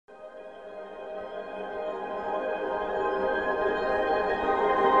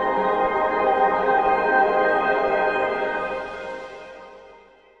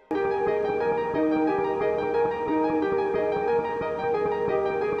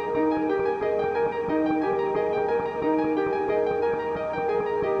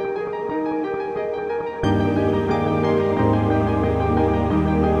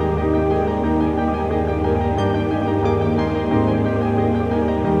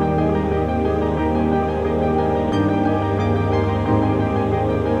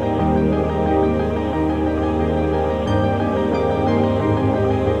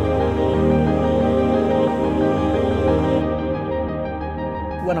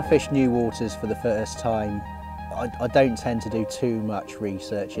I fish new waters for the first time, I don't tend to do too much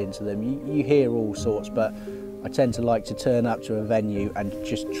research into them. You hear all sorts, but I tend to like to turn up to a venue and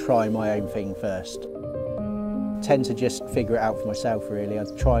just try my own thing first. I tend to just figure it out for myself really. I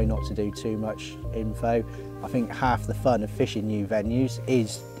try not to do too much info. I think half the fun of fishing new venues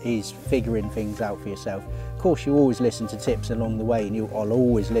is figuring things out for yourself. Of course you always listen to tips along the way, and I'll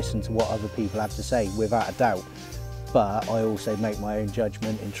always listen to what other people have to say without a doubt. But I also make my own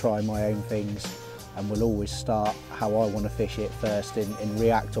judgment and try my own things, and will always start how I want to fish it first and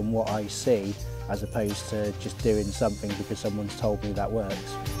react on what I see, as opposed to just doing something because someone's told me that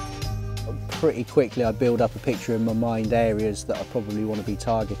works. Pretty quickly I build up a picture in my mind areas that I probably want to be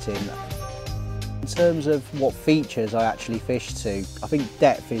targeting. In terms of what features I actually fish to, I think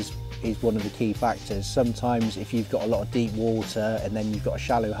depth is one of the key factors. Sometimes if you've got a lot of deep water and then you've got a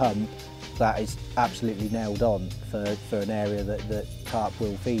shallow hump, that is absolutely nailed on for an area that carp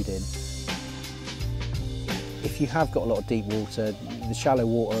will feed in. If you have got a lot of deep water, the shallow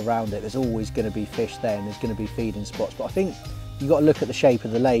water around it, there's always going to be fish there and there's going to be feeding spots. But I think you've got to look at the shape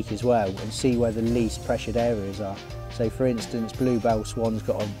of the lake as well and see where the least pressured areas are. So for instance, bluebell swan's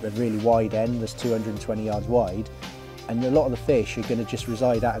got a really wide end, that's 220 yards wide, and a lot of the fish are going to just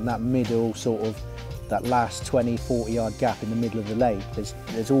reside out in that middle sort of, that last 20-40 yard gap in the middle of the lake.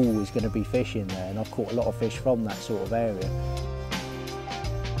 There's always going to be fish in there, and I've caught a lot of fish from that sort of area.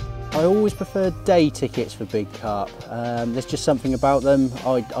 I always prefer day tickets for big carp. There's just something about them.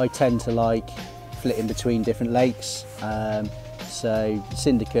 I tend to like flitting between different lakes. So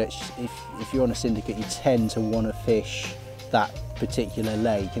syndicates, if you're on a syndicate, you tend to want to fish that particular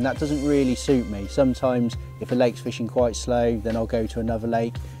lake, and that doesn't really suit me. Sometimes if a lake's fishing quite slow, then I'll go to another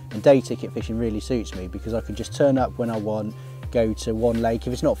lake, and day ticket fishing really suits me because I can just turn up when I want, go to one lake.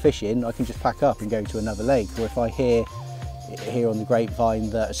 If it's not fishing, I can just pack up and go to another lake. Or if I hear on the grapevine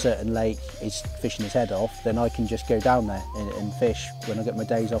that a certain lake is fishing its head off, then I can just go down there and fish when I get my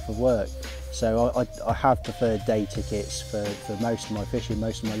days off of work. So I have preferred day tickets for most of my fishing,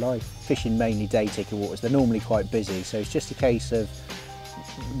 most of my life. Fishing mainly day ticket waters, they're normally quite busy, so it's just a case of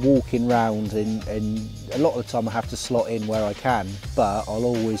walking round, and a lot of the time I have to slot in where I can, but I'll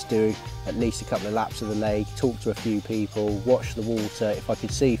always do at least a couple of laps of the lake, talk to a few people, watch the water. If I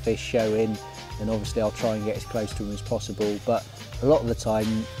could see fish showing, then obviously I'll try and get as close to them as possible. But a lot of the time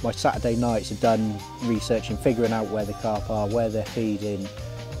my Saturday nights are done researching, figuring out where the carp are, where they're feeding,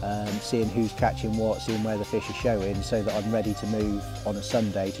 seeing who's catching what, seeing where the fish are showing, so that I'm ready to move on a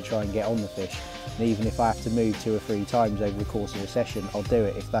Sunday to try and get on the fish. And even if I have to move 2 or 3 times over the course of a session, I'll do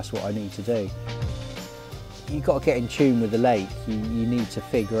it if that's what I need to do. You've got to get in tune with the lake. You need to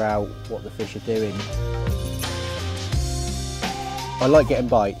figure out what the fish are doing. I like getting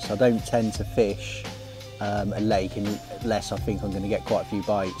bites. I don't tend to fish a lake unless I think I'm going to get quite a few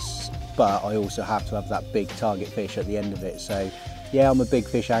bites, but I also have to have that big target fish at the end of it. So yeah, I'm a big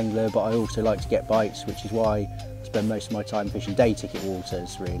fish angler, but I also like to get bites, which is why I spend most of my time fishing day ticket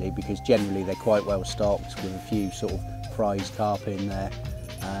waters really, because generally they're quite well stocked with a few sort of prize carp in there.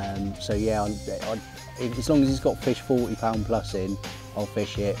 So yeah, as long as it's got fish 40 pound plus in, I'll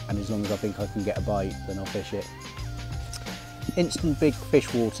fish it, and as long as I think I can get a bite, then I'll fish it. Instant big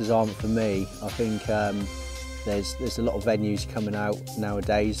fish waters aren't for me. I think there's a lot of venues coming out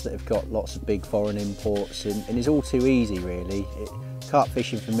nowadays that have got lots of big foreign imports, and it's all too easy really. Carp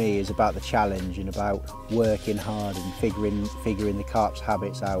fishing for me is about the challenge and about working hard and figuring the carp's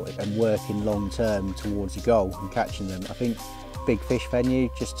habits out and working long term towards a goal and catching them. I think big fish venue,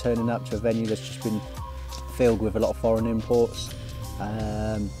 just turning up to a venue that's just been filled with a lot of foreign imports,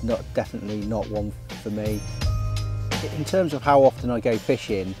 definitely not one for me. In terms of how often I go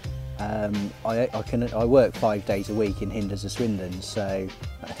fishing, I work 5 days a week in Hinders and Swindon, so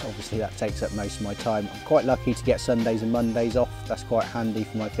obviously that takes up most of my time. I'm quite lucky to get Sundays and Mondays off. That's quite handy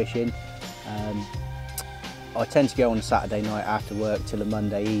for my fishing. I tend to go on a Saturday night after work till a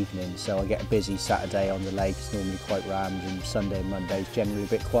Monday evening, so I get a busy Saturday on the lake. It's normally quite rammed, and Sunday and Monday is generally a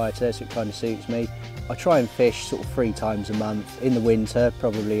bit quieter, so it kind of suits me. I try and fish sort of 3 times a month. In the winter,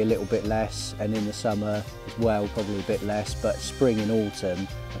 probably a little bit less, and in the summer as well, probably a bit less, but spring and autumn,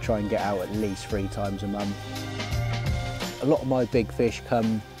 I try and get out at least 3 times a month. A lot of my big fish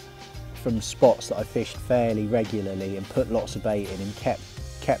come from spots that I fished fairly regularly and put lots of bait in and kept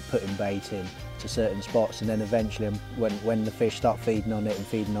putting bait in to certain spots, and then eventually when the fish start feeding on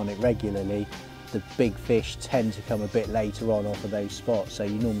it regularly, the big fish tend to come a bit later on off of those spots, so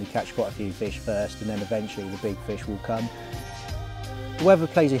you normally catch quite a few fish first and then eventually the big fish will come. The weather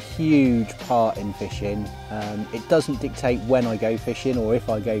plays a huge part in fishing. It doesn't dictate when I go fishing or if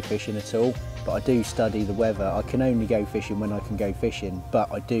I go fishing at all. but I do study the weather. I can only go fishing when I can go fishing,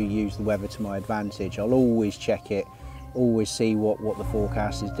 but I do use the weather to my advantage. I'll always check it, always see what the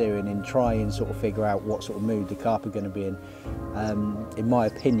forecast is doing, and try and sort of figure out what sort of mood the carp are going to be in. In my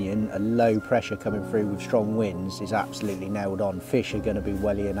opinion, a low pressure coming through with strong winds is absolutely nailed on. Fish are going to be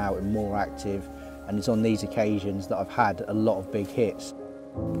wellying out and more active, and it's on these occasions that I've had a lot of big hits.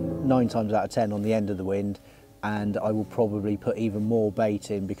 9 times out of 10 on the end of the wind, and I will probably put even more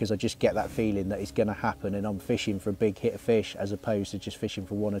bait in because I just get that feeling that it's going to happen and I'm fishing for a big hit of fish as opposed to just fishing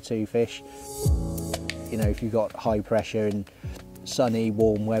for 1 or 2 fish. You know, if you've got high pressure and sunny,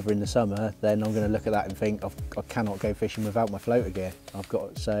 warm weather in the summer, then I'm going to look at that and think I cannot go fishing without my floater gear.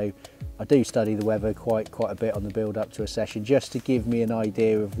 So I do study the weather quite a bit on the build up to a session, just to give me an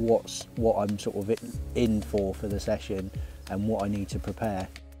idea of what I'm sort of in for the session and what I need to prepare.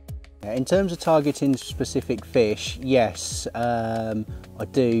 In terms of targeting specific fish, yes, I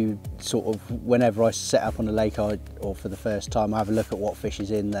do sort of, whenever I set up on a lake or for the first time, I have a look at what fish is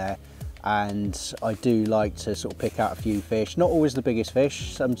in there, and I do like to sort of pick out a few fish. Not always the biggest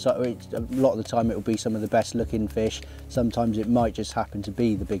fish, a lot of the time it will be some of the best looking fish, sometimes it might just happen to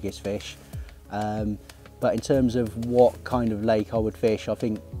be the biggest fish. But in terms of what kind of lake I would fish, I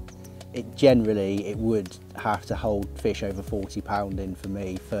think generally it would have to hold fish over 40 pound in for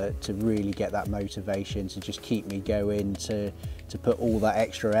me to really get that motivation to just keep me going, to put all that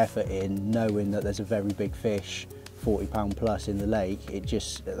extra effort in, knowing that there's a very big fish 40 pound plus in the lake.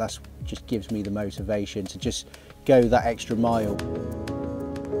 That just gives me the motivation to just go that extra mile.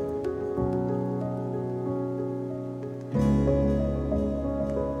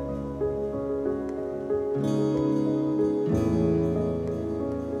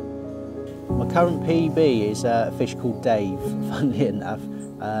 Current PB is a fish called Dave, funnily enough,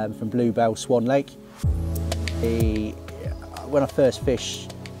 from Bluebell Swan Lake. When I first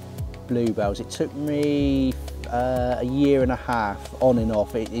fished bluebells, it took me a year and a half on and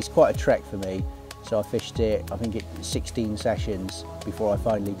off. It's quite a trek for me, so I fished it, I think 16 sessions before I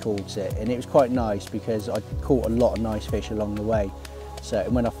finally caught it, and it was quite nice because I caught a lot of nice fish along the way. So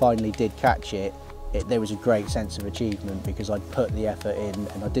when I finally did catch it, there was a great sense of achievement because I'd put the effort in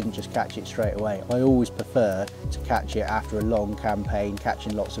and I didn't just catch it straight away. I always prefer to catch it after a long campaign,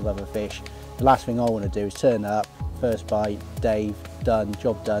 catching lots of other fish. The last thing I want to do is turn up, first bite, Dave, done,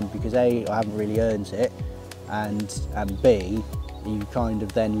 job done, because A, I haven't really earned it, and B, you kind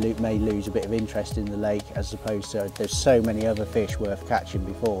of then may lose a bit of interest in the lake, as opposed to there's so many other fish worth catching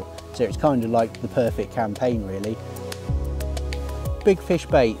before. So it's kind of like the perfect campaign really. Big fish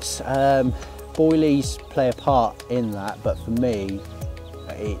baits. Boilies play a part in that, but for me,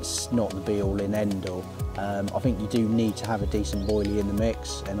 it's not the be-all and end-all. I think you do need to have a decent boilie in the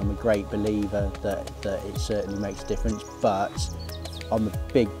mix, and I'm a great believer that it certainly makes a difference, but I'm a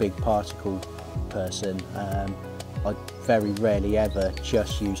big particle person. I very rarely ever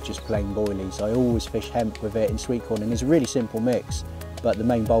just use plain boilies. I always fish hemp with it in sweet corn, and it's a really simple mix, but the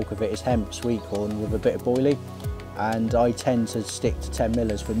main bulk of it is hemp, sweet corn with a bit of boilie. And I tend to stick to 10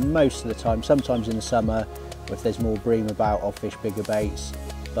 millers for most of the time. Sometimes in the summer, if there's more bream about, I'll fish bigger baits.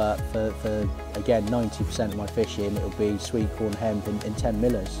 But for again, 90% of my fishing, it'll be sweet corn, hemp and 10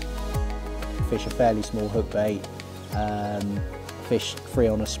 millers. Fish a fairly small hook bait, fish free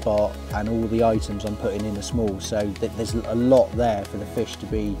on a spot, and all the items I'm putting in are small. So there's a lot there for the fish to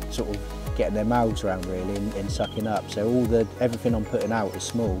be sort of getting their mouths around really and sucking up. So everything I'm putting out is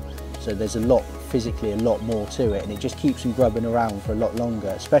small. So there's physically a lot more to it, and it just keeps them grubbing around for a lot longer,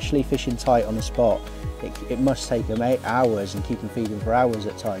 especially fishing tight on the spot. It must take them 8 hours and keep them feeding for hours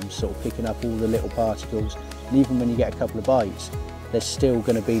at times, sort of picking up all the little particles. And even when you get a couple of bites, there's still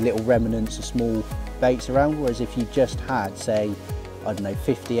going to be little remnants of small baits around, whereas if you just had, say, I don't know,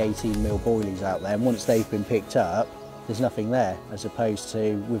 50, 18 mil boilies out there, and once they've been picked up, there's nothing there, as opposed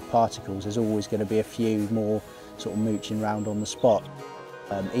to with particles, there's always going to be a few more sort of mooching around on the spot.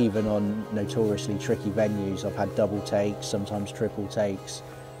 Even on notoriously tricky venues, I've had double takes, sometimes triple takes,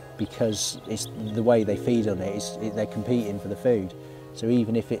 because it's the way they feed on it, they're competing for the food. So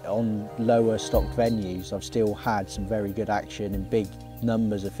even if on lower stocked venues, I've still had some very good action and big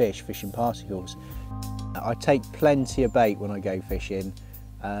numbers of fish fishing particles. I take plenty of bait when I go fishing.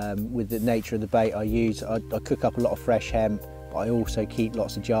 With the nature of the bait I use, I cook up a lot of fresh hemp, but I also keep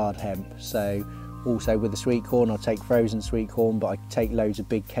lots of jarred hemp. So also with the sweet corn, I'll take frozen sweet corn, but I take loads of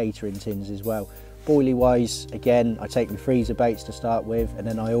big catering tins as well. Boilie wise, again, I take my freezer baits to start with, and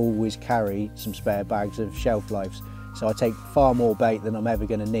then I always carry some spare bags of shelf lives. So I take far more bait than I'm ever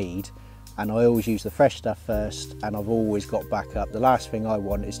going to need, and I always use the fresh stuff first, and I've always got backup. The last thing I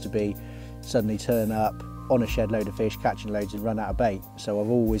want is to be suddenly turn up on a shed load of fish, catching loads and run out of bait. So I've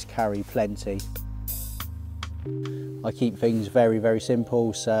always carried plenty. I keep things very, very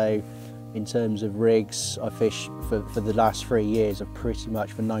simple. So in terms of rigs, I fish for the last 3 years. I've pretty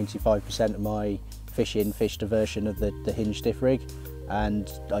much for 95% of my fishing fished a version of the hinge stiff rig,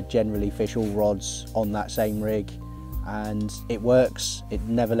 and I generally fish all rods on that same rig, and it works. It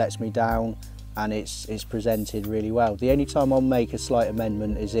never lets me down, and it's presented really well. The only time I'll make a slight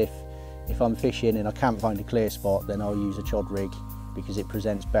amendment is if I'm fishing and I can't find a clear spot, then I'll use a chod rig because it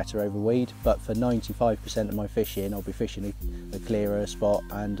presents better over weed. But for 95% of my fishing, I'll be fishing a clearer spot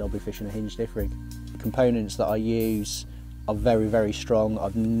and I'll be fishing a hinge stiff rig. The components that I use are very, very strong.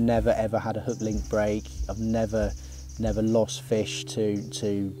 I've never ever had a hook link break. I've never lost fish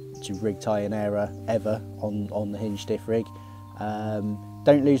to rig tie and error ever on the hinge stiff rig.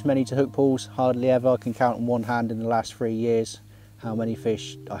 Don't lose many to hook pulls, hardly ever. I can count on one hand in the last 3 years how many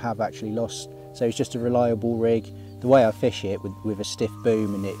fish I have actually lost. So it's just a reliable rig. The way I fish it with a stiff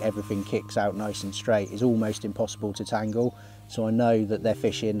boom and everything kicks out nice and straight is almost impossible to tangle. So I know that they're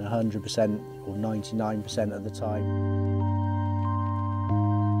fishing 100% or 99% of the time.